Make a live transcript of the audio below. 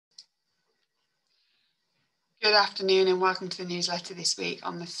Good afternoon and welcome to the newsletter this week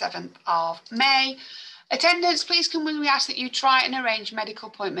on the 7th of May. Attendants, please can we ask that you try and arrange medical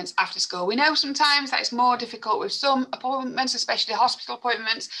appointments after school. We know sometimes that it's more difficult with some appointments, especially hospital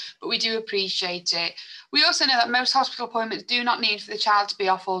appointments, but we do appreciate it. We also know that most hospital appointments do not need for the child to be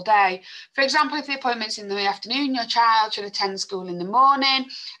off all day. For example, if the appointment's in the afternoon, your child should attend school in the morning.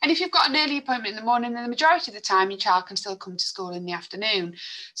 And if you've got an early appointment in the morning, then the majority of the time your child can still come to school in the afternoon.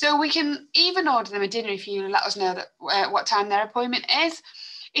 So we can even order them a dinner if you let us know that what time their appointment is.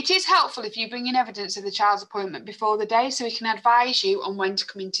 It is helpful if you bring in evidence of the child's appointment before the day so we can advise you on when to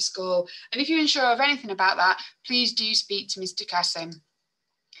come into school. And if you're unsure of anything about that, please do speak to Mr. Kassim.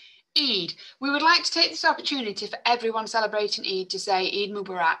 Eid. We would like to take this opportunity for everyone celebrating Eid to say Eid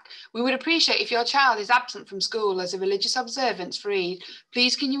Mubarak. We would appreciate if your child is absent from school as a religious observance for Eid.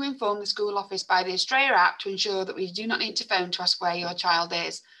 Please can you inform the school office by the Australia app to ensure that we do not need to phone to ask where your child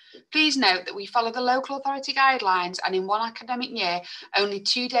is. Please note that we follow the local authority guidelines and in one academic year, only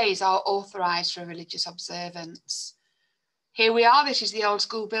 2 days are authorised for a religious observance. Here we are, this is the old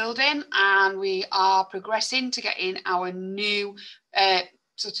school building and we are progressing to get in our new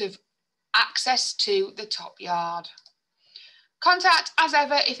sort of access to the top yard. Contact as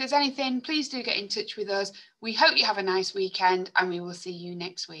ever, if there's anything, please do get in touch with us. We hope you have a nice weekend and we will see you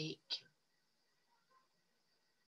next week.